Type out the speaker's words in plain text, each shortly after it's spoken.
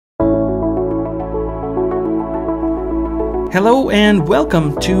Hello and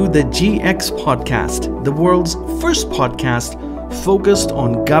welcome to the GX Podcast, the world's first podcast focused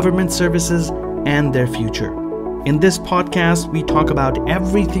on government services and their future. In this podcast, we talk about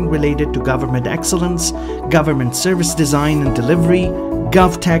everything related to government excellence, government service design and delivery,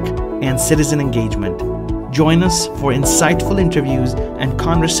 GovTech, and citizen engagement. Join us for insightful interviews and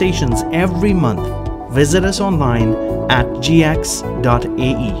conversations every month. Visit us online at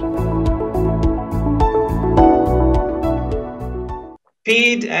gx.ae.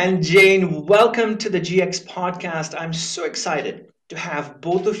 Pete and Jane, welcome to the GX Podcast. I'm so excited to have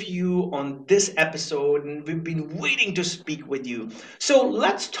both of you on this episode, and we've been waiting to speak with you. So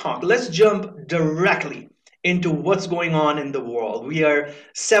let's jump directly into what's going on in the world. We are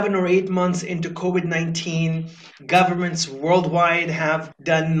 7 or 8 months into COVID-19. Governments worldwide have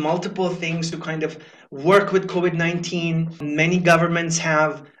done multiple things to kind of work with COVID-19. Many governments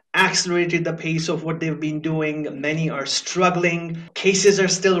have accelerated the pace of what they've been doing. Many are struggling. Cases are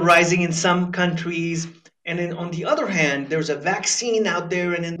still rising in some countries. And then on the other hand, there's a vaccine out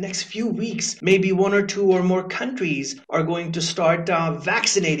there, and in the next few weeks, maybe 1 or 2 or more countries are going to start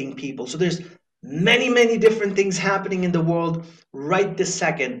vaccinating people. So there's many different things happening in the world right this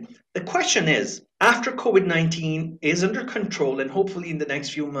second. The question is, after COVID-19 is under control, and hopefully in the next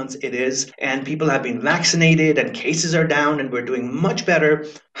few months it is, and people have been vaccinated and cases are down and we're doing much better,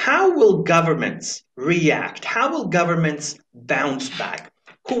 how will governments react? How will governments bounce back?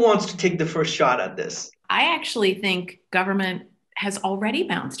 Who wants to take the first shot at this? I actually think government has already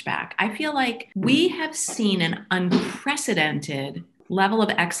bounced back. I feel like we have seen an unprecedented level of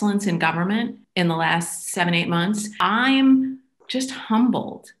excellence in government in the last 7-8 months. I'm just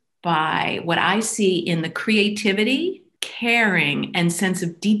humbled by what I see in the creativity, caring, and sense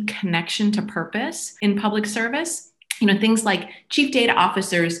of deep connection to purpose in public service. Things like chief data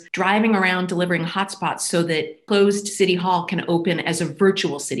officers driving around delivering hotspots so that closed city hall can open as a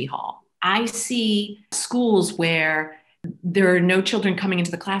virtual city hall. I see schools where there are no children coming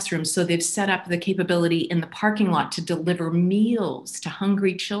into the classroom, so they've set up the capability in the parking lot to deliver meals to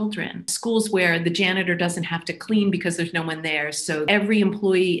hungry children. Schools where the janitor doesn't have to clean because there's no one there, so every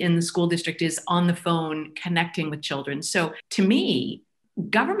employee in the school district is on the phone connecting with children. So to me,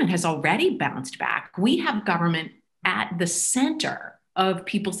 government has already bounced back. We have government at the center of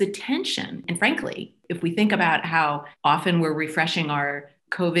people's attention. And frankly, if we think about how often we're refreshing our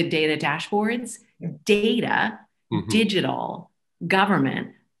COVID data dashboards, data, digital government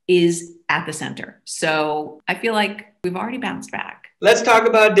is at the center. So I feel like we've already bounced back. Let's talk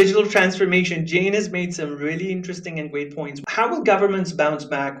about digital transformation. Jane has made some really interesting and great points. How will governments bounce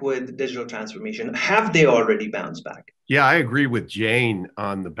back with digital transformation? Have they already bounced back? Yeah, I agree with Jane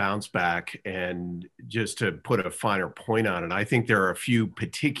on the bounce back. And just to put a finer point on it, I think there are a few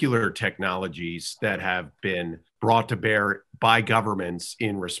particular technologies that have been brought to bear by governments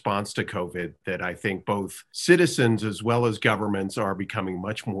in response to COVID that I think both citizens as well as governments are becoming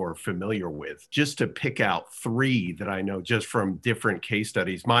much more familiar with. Just to pick out 3 that I know just from different case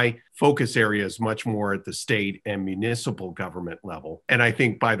studies, my focus area is much more at the state and municipal government level. And I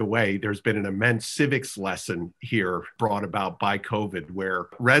think, by the way, there's been an immense civics lesson here brought about by COVID, where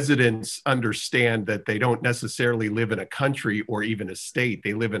residents understand that they don't necessarily live in a country or even a state.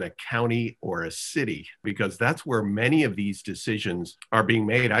 They live in a county or a city, because that's where many of these decisions are being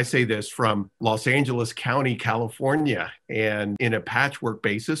made. I say this from Los Angeles County, California, and in a patchwork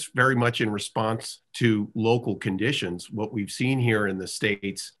basis, very much in response to local conditions. What we've seen here in the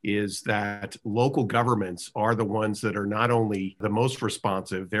States is that local governments are the ones that are not only the most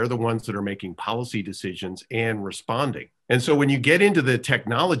responsive, they're the ones that are making policy decisions and responding. And so when you get into the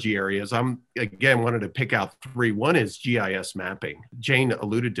technology areas, I'm again wanted to pick out 3. One is GIS mapping. Jane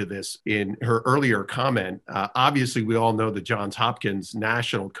alluded to this in her earlier comment. Obviously, we all know the Johns Hopkins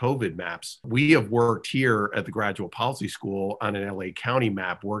national COVID maps. We have worked here at the Graduate Policy School on an LA County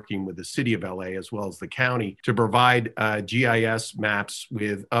map, working with the city of LA as well as the county to provide GIS maps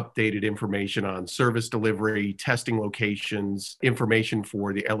with updated information on service delivery, testing locations, information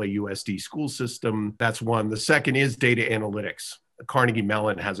for the LAUSD school system. That's one. The second is data analytics. Carnegie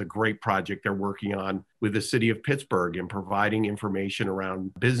Mellon has a great project they're working on with the city of Pittsburgh and providing information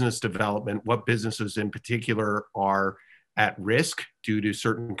around business development, what businesses in particular are at risk due to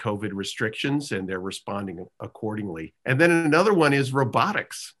certain COVID restrictions, and they're responding accordingly. And then another one is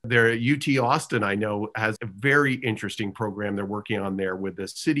robotics. Their UT Austin, I know, has a very interesting program they're working on there with the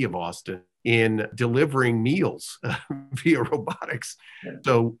city of Austin in delivering meals via robotics.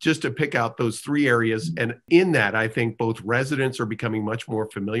 So just to pick out those 3 areas, and in that, I think both residents are becoming much more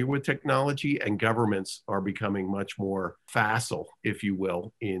familiar with technology and governments are becoming much more facile, if you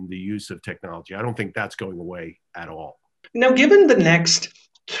will, in the use of technology. I don't think that's going away at all. Now, given the next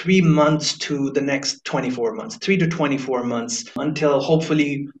 3 months to the next 24 months, 3 to 24 months until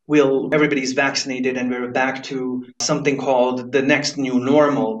hopefully everybody's vaccinated and we're back to something called the next new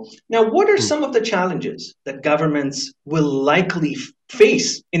normal. Now, what are some of the challenges that governments will likely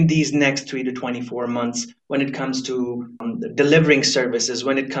face in these next 3 to 24 months when it comes to delivering services,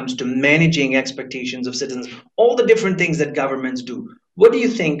 when it comes to managing expectations of citizens, all the different things that governments do? What do you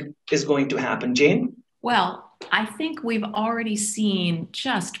think is going to happen, Jane? Well, I think we've already seen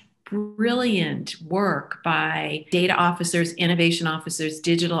just brilliant work by data officers, innovation officers,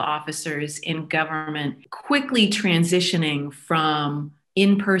 digital officers in government, quickly transitioning from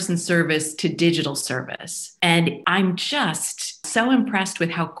in-person service to digital service. And I'm just so impressed with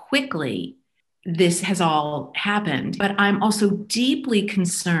how quickly this has all happened. But I'm also deeply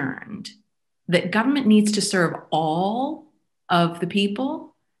concerned that government needs to serve all of the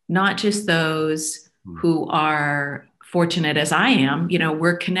people, not just those who are fortunate as I am.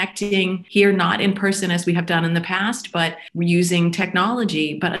 We're connecting here, not in person as we have done in the past, but we're using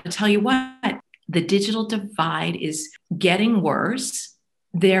technology. But I'll tell you what, the digital divide is getting worse.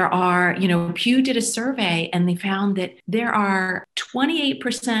 There are, Pew did a survey and they found that there are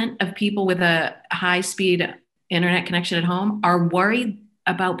 28% of people with a high-speed internet connection at home are worried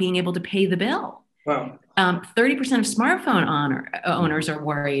about being able to pay the bill. Wow. 30% of smartphone owners are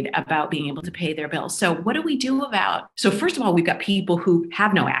worried about being able to pay their bills. So what do we do about? So first of all, we've got people who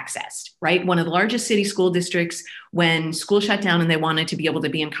have no access, right? One of the largest city school districts, when school shut down and they wanted to be able to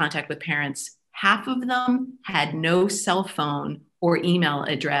be in contact with parents, half of them had no cell phone or email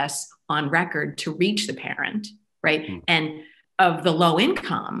address on record to reach the parent, right? Mm-hmm. And of the low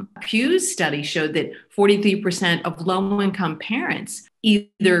income, Pew's study showed that 43% of low income parents,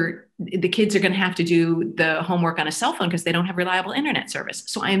 either the kids are going to have to do the homework on a cell phone because they don't have reliable internet service.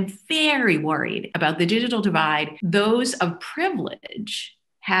 So I'm very worried about the digital divide. Those of privilege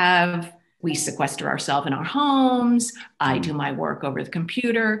we sequester ourselves in our homes. I do my work over the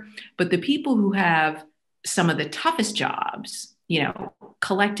computer. But the people who have some of the toughest jobs,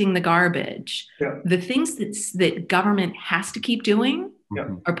 collecting the garbage, the things that government has to keep doing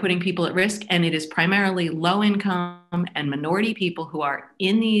are putting people at risk. And it is primarily low income and minority people who are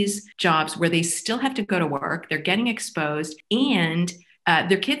in these jobs where they still have to go to work. They're getting exposed and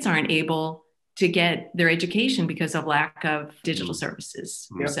their kids aren't able to get their education because of lack of digital services.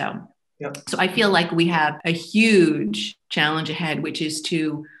 So I feel like we have a huge challenge ahead, which is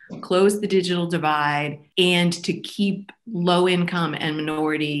to close the digital divide and to keep low income and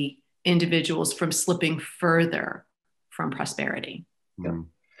minority individuals from slipping further from prosperity. Yeah.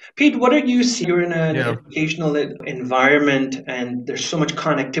 Pete, what are you seeing? You're in an educational environment and there's so much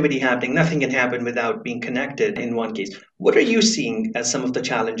connectivity happening. Nothing can happen without being connected in one case. What are you seeing as some of the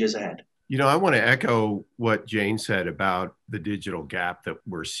challenges ahead? I want to echo what Jane said about the digital gap that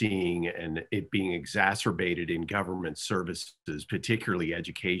we're seeing and it being exacerbated in government services, particularly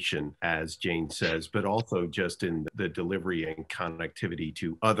education, as Jane says, but also just in the delivery and connectivity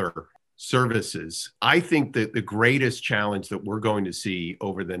to other services. I think that the greatest challenge that we're going to see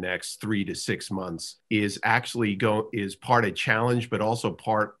over the next 3 to 6 months is actually is part a challenge, but also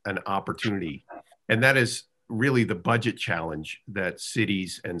part an opportunity. And that is really the budget challenge that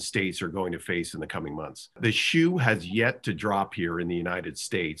cities and states are going to face in the coming months. The shoe has yet to drop here in the United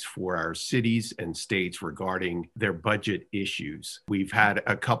States for our cities and states regarding their budget issues. We've had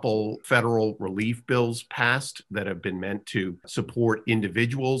a couple federal relief bills passed that have been meant to support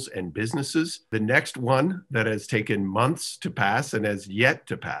individuals and businesses. The next one that has taken months to pass and has yet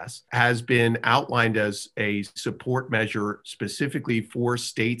to pass has been outlined as a support measure specifically for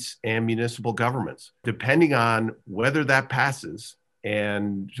states and municipal governments. Depending on whether that passes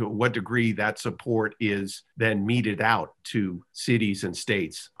and to what degree that support is then meted out to cities and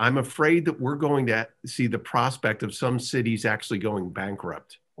states, I'm afraid that we're going to see the prospect of some cities actually going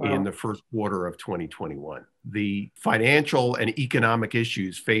bankrupt in the first quarter of 2021. The financial and economic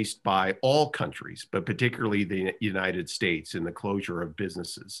issues faced by all countries, but particularly the United States in the closure of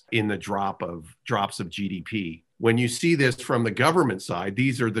businesses, in the drops of GDP. When you see this from the government side,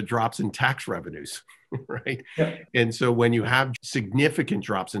 these are the drops in tax revenues. Right. Yeah. And so when you have significant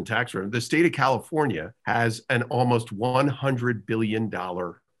drops in tax revenue, the state of California has an almost $100 billion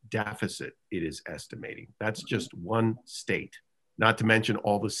deficit, it is estimating. That's just one state, not to mention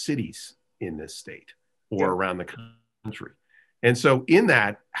all the cities in this state or around the country. And so in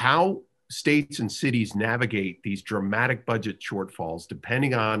that, how states and cities navigate these dramatic budget shortfalls,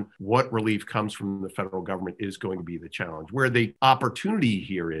 depending on what relief comes from the federal government, is going to be the challenge. Where the opportunity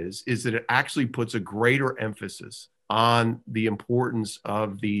here is that it actually puts a greater emphasis on the importance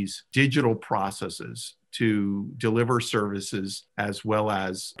of these digital processes to deliver services as well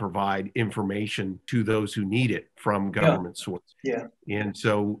as provide information to those who need it from government sources. Yeah. And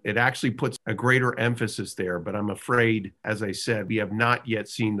so it actually puts a greater emphasis there. But I'm afraid, as I said, we have not yet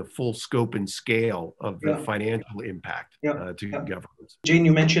seen the full scope and scale of the financial impact to governments. Jane,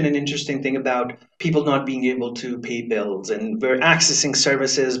 you mentioned an interesting thing about people not being able to pay bills, and we're accessing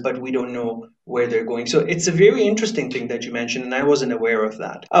services, but we don't know where they're going. So it's a very interesting thing that you mentioned, and I wasn't aware of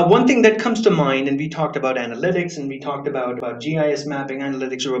that. One thing that comes to mind, and we talked about analytics, and we talked about GIS mapping,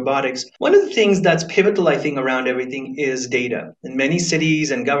 analytics, robotics. One of the things that's pivotal, I think, around everything is data. And many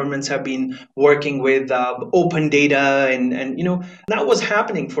cities and governments have been working with open data, and that was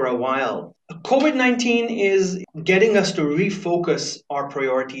happening for a while. COVID-19 is getting us to refocus our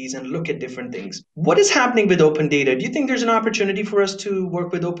priorities and look at different things. What is happening with open data? Do you think there's an opportunity for us to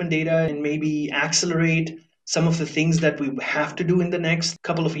work with open data and maybe accelerate some of the things that we have to do in the next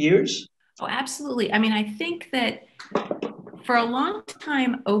couple of years? Oh, absolutely. I mean, I think that for a long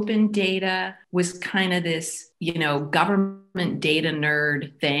time, open data was kind of this, government data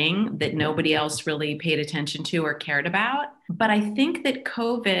nerd thing that nobody else really paid attention to or cared about. But I think that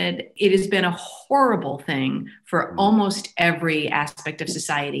COVID, it has been a horrible thing for almost every aspect of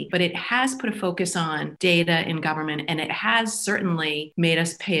society, but it has put a focus on data in government, and it has certainly made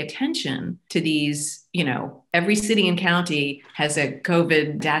us pay attention to these, every city and county has a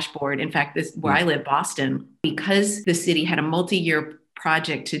COVID dashboard. In fact, where I live, Boston, because the city had a multi-year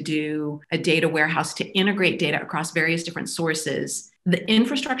project to do a data warehouse to integrate data across various different sources, the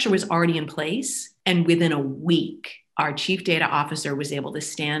infrastructure was already in place. And within a week, our chief data officer was able to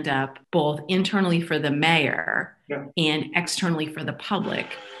stand up both internally for the mayor and externally for the public,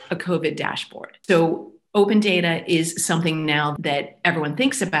 a COVID dashboard. So open data is something now that everyone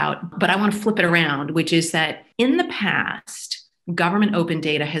thinks about, but I want to flip it around, which is that in the past, government open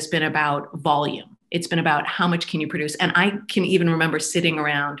data has been about volume. It's been about how much can you produce. And I can even remember sitting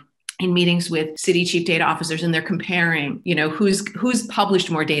around in meetings with city chief data officers, and they're comparing, who's published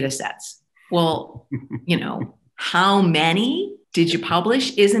more data sets. Well, how many did you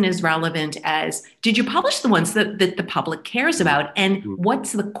publish isn't as relevant as did you publish the ones that the public cares about, and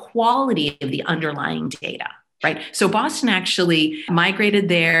what's the quality of the underlying data, right? So Boston actually migrated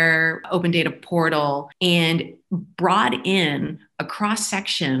their open data portal and brought in a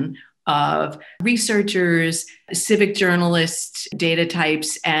cross-section of researchers, civic journalists, data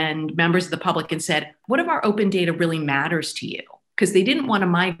types, and members of the public, and said, what of our open data really matters to you? Because they didn't want to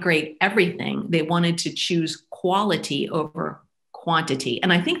migrate everything. They wanted to choose quality over quantity.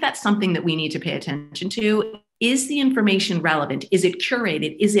 And I think that's something that we need to pay attention to. Is the information relevant? Is it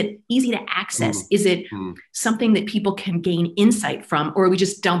curated? Is it easy to access? Is it something that people can gain insight from? Or are we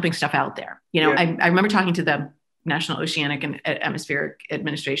just dumping stuff out there? I remember talking to the National Oceanic and Atmospheric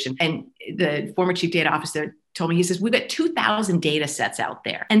Administration, and the former chief data officer told me, he says, we've got 2,000 data sets out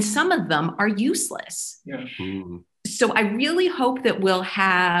there, and some of them are useless. So I really hope that we'll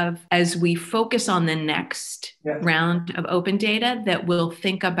have, as we focus on the next round of open data, that we'll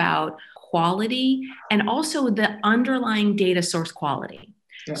think about quality and also the underlying data source quality.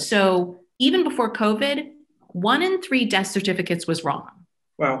 So even before COVID, 1 in 3 death certificates was wrong.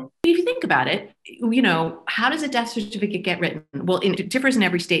 Wow. If you think about it, how does a death certificate get written? Well, it differs in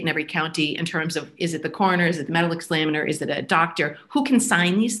every state and every county in terms of, is it the coroner? Is it the medical examiner? Is it a doctor? Who can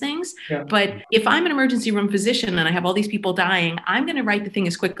sign these things? But if I'm an emergency room physician and I have all these people dying, I'm going to write the thing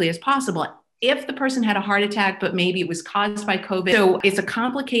as quickly as possible. If the person had a heart attack, but maybe it was caused by COVID. So it's a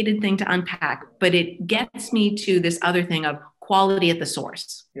complicated thing to unpack, but it gets me to this other thing of quality at the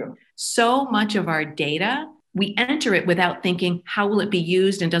source. So much of our data, we enter it without thinking, how will it be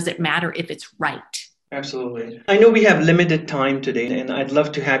used, and does it matter if it's right? Absolutely. I know we have limited time today, and I'd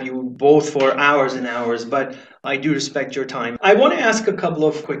love to have you both for hours and hours, but I do respect your time. I want to ask a couple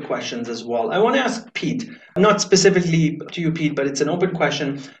of quick questions as well. I want to ask Pete, not specifically to you, Pete, but it's an open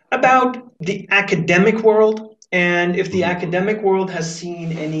question about the academic world, and if the academic world has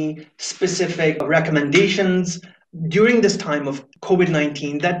seen any specific recommendations during this time of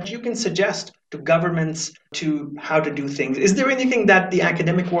COVID-19 that you can suggest to governments to how to do things. Is there anything that the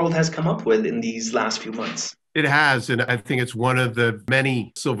academic world has come up with in these last few months? It has, and I think it's one of the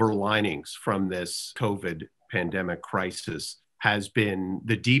many silver linings from this COVID pandemic crisis has been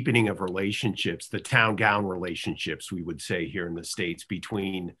the deepening of relationships, the town-gown relationships, we would say here in the States,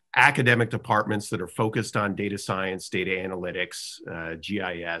 between academic departments that are focused on data science, data analytics,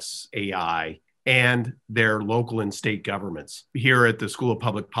 GIS, AI, and their local and state governments. Here at the School of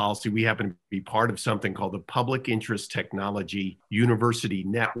Public Policy, we happen to be part of something called the Public Interest Technology University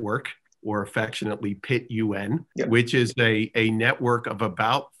Network. or affectionately PIT UN, Yep. which is a network of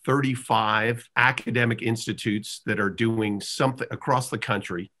about 35 academic institutes that are doing something across the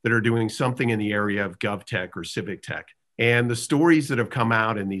country, that are doing something in the area of GovTech or civic tech. And the stories that have come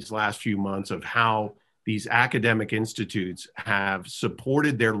out in these last few months of how these academic institutes have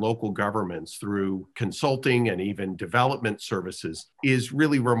supported their local governments through consulting and even development services is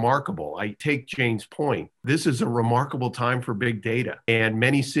really remarkable. I take Jane's point. This is a remarkable time for big data. And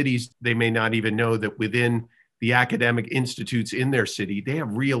many cities, they may not even know that within the academic institutes in their city, they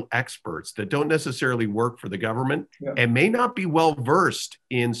have real experts that don't necessarily work for the government and may not be well versed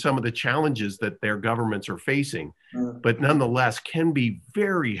in some of the challenges that their governments are facing, but nonetheless can be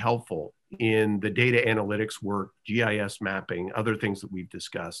very helpful in the data analytics work, GIS mapping, other things that we've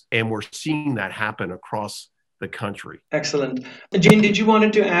discussed. And we're seeing that happen across the country. Excellent. Jane, did you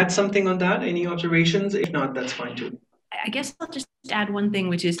wanted to add something on that? Any observations? If not, that's fine too. I guess I'll just add one thing,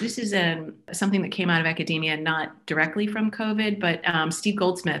 which is this is something that came out of academia, not directly from COVID, but Steve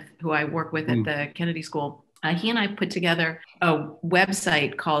Goldsmith, who I work with at the Kennedy School, he and I put together a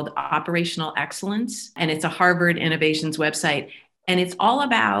website called Operational Excellence, and it's a Harvard Innovations website. And it's all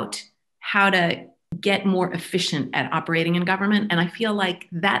about how to get more efficient at operating in government. And I feel like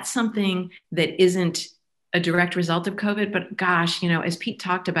that's something that isn't a direct result of COVID, but gosh, as Pete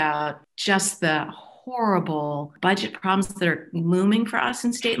talked about, just the horrible budget problems that are looming for us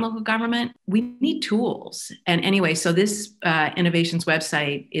in state and local government, we need tools. And anyway, so this innovations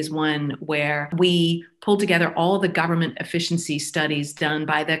website is one where we pulled together all the government efficiency studies done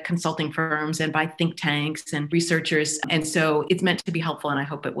by the consulting firms and by think tanks and researchers. And so it's meant to be helpful, and I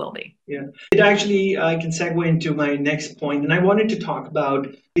hope it will be. Yeah, it actually, I can segue into my next point. And I wanted to talk about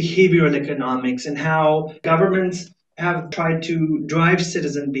behavioral economics and how governments have tried to drive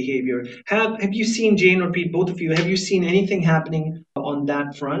citizen behavior. Have you seen, Jane or Pete, both of you, have you seen anything happening on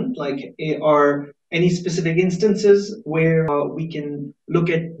that front? Like, are any specific instances where we can look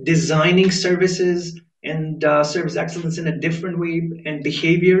at designing services and service excellence in a different way and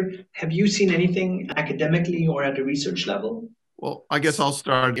behavior? Have you seen anything academically or at a research level? Well, I guess I'll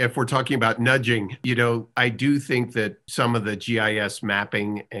start. If we're talking about nudging, I do think that some of the GIS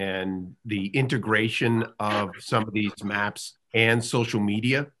mapping and the integration of some of these maps and social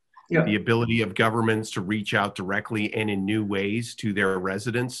media, the ability of governments to reach out directly and in new ways to their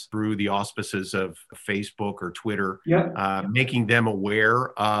residents through the auspices of Facebook or Twitter, making them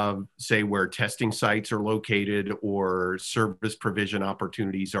aware of, say, where testing sites are located or service provision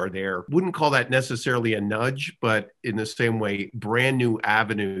opportunities are there. Wouldn't call that necessarily a nudge, but in the same way, brand new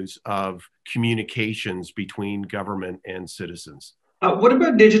avenues of communications between government and citizens. What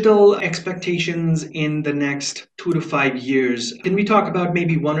about digital expectations in the next 2 to 5 years? Can we talk about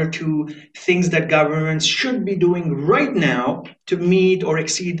maybe one or two things that governments should be doing right now to meet or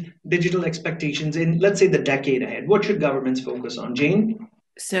exceed digital expectations in, let's say, the decade ahead? What should governments focus on? Jane?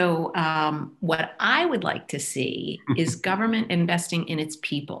 So what I would like to see is government investing in its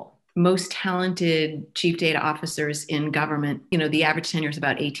people. Most talented chief data officers in government, the average tenure is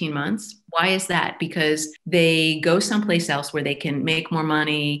about 18 months. Why is that? Because they go someplace else where they can make more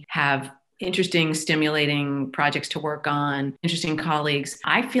money, have interesting, stimulating projects to work on, interesting colleagues.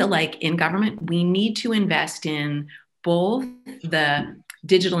 I feel like in government, we need to invest in both the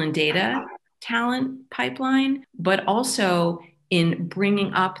digital and data talent pipeline, but also in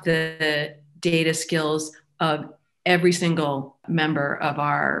bringing up the data skills of every single member of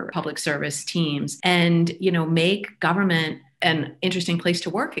our public service teams and, make government an interesting place to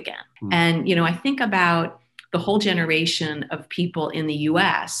work again. And, I think about the whole generation of people in the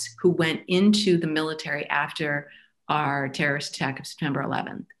US who went into the military after our terrorist attack of September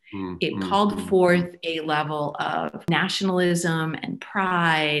 11th. It called forth a level of nationalism and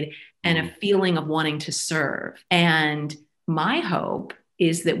pride and a feeling of wanting to serve. And my hope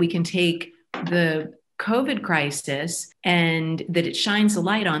is that we can take the COVID crisis and that it shines a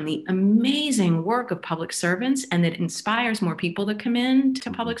light on the amazing work of public servants and that inspires more people to come in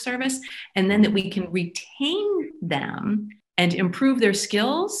to public service, and then that we can retain them and improve their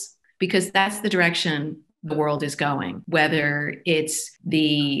skills, because that's the direction the world is going, whether it's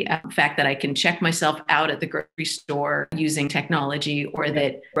the fact that I can check myself out at the grocery store using technology, or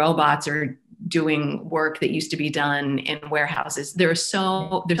that robots are doing work that used to be done in warehouses. There's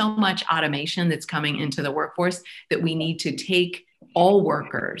so much automation that's coming into the workforce that we need to take all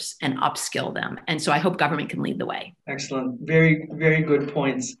workers and upskill them. And so I hope government can lead the way. Excellent. Very, very good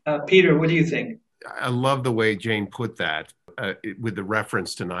points. Peter, what do you think? I love the way Jane put that. with the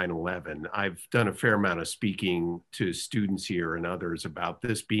reference to 9/11. I've done a fair amount of speaking to students here and others about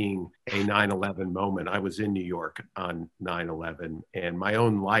this being a 9/11 moment. I was in New York on 9/11, and my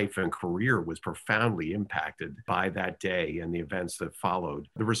own life and career was profoundly impacted by that day and the events that followed.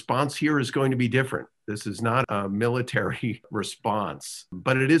 The response here is going to be different. This is not a military response,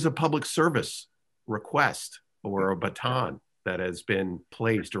 but it is a public service request or a baton that has been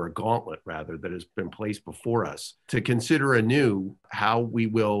placed, or a gauntlet rather, that has been placed before us to consider anew how we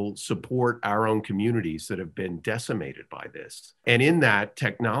will support our own communities that have been decimated by this. And in that,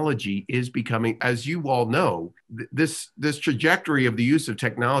 technology is becoming, as you all know, this trajectory of the use of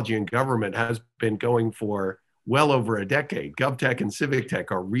technology in government has been going for well over a decade. GovTech and civic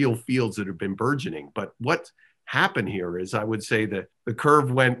tech are real fields that have been burgeoning. But what happened here is, I would say that the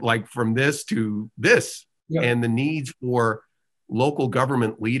curve went like from this to this. Yeah. And the needs for local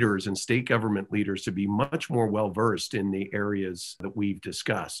government leaders and state government leaders to be much more well-versed in the areas that we've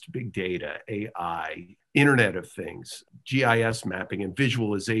discussed: big data, AI, Internet of Things, GIS mapping, and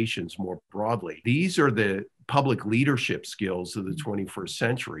visualizations more broadly. These are the public leadership skills of the 21st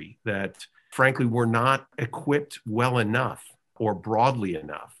century that, frankly, we're not equipped well enough or broadly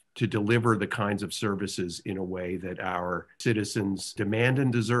enough to deliver the kinds of services in a way that our citizens demand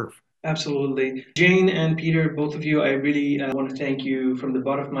and deserve. Absolutely. Jane and Peter, both of you, I really want to thank you from the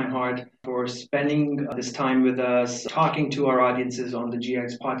bottom of my heart for spending this time with us, talking to our audiences on the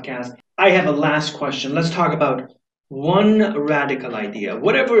GX podcast. I have a last question. Let's talk about one radical idea,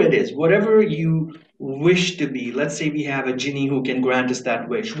 whatever it is, whatever you wish to be. Let's say we have a genie who can grant us that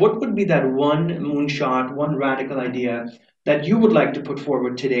wish. What would be that one moonshot, one radical idea that you would like to put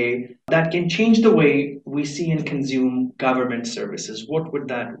forward today that can change the way we see and consume government services? What would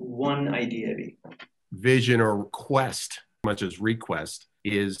that one idea be? Vision or quest, much as request,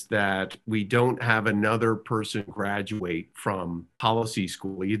 is that we don't have another person graduate from policy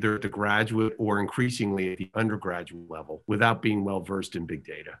school, either at the graduate or increasingly at the undergraduate level, without being well versed in big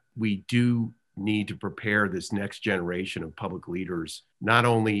data. We do need to prepare this next generation of public leaders, not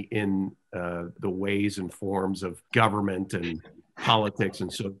only in the ways and forms of government and politics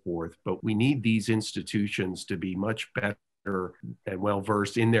and so forth, but we need these institutions to be much better and well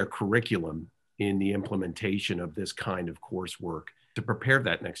versed in their curriculum in the implementation of this kind of coursework to prepare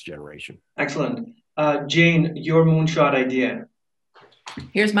that next generation. Excellent. Jane, your moonshot idea.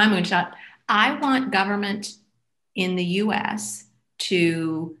 Here's my moonshot. I want government in the US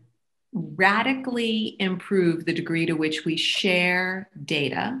to radically improve the degree to which we share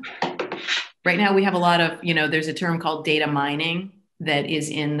data. Right now, we have a lot of, there's a term called data mining that is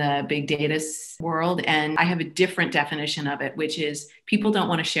in the big data world. And I have a different definition of it, which is people don't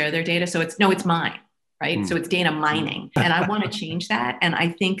want to share their data. So it's mine, right? So it's data mining. And I want to change that. And I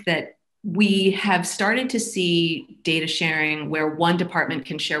think that we have started to see data sharing where one department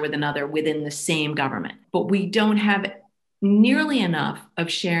can share with another within the same government, but we don't have nearly enough of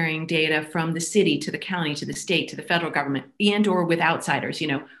sharing data from the city to the county, to the state, to the federal government, and or with outsiders,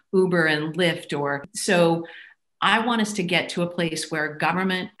 Uber and Lyft. So I want us to get to a place where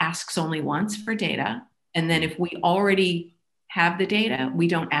government asks only once for data. And then if we already have the data, we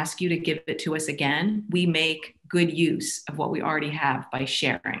don't ask you to give it to us again. We make good use of what we already have by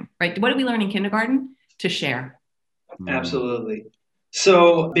sharing, right? What did we learn in kindergarten? To share. Absolutely.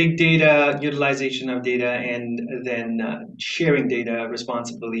 So big data, utilization of data, and then sharing data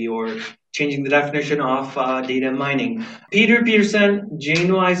responsibly, or changing the definition of data mining. Peterson,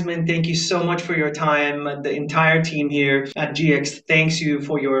 Jane Wiseman, thank you so much for your time. The entire team here at GX thanks you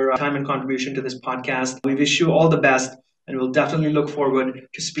for your time and contribution to this podcast. We wish you all the best, and we'll definitely look forward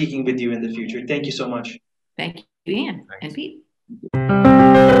to speaking with you in the future. Thank you so much. Thank you, Ian. Thanks. And Pete.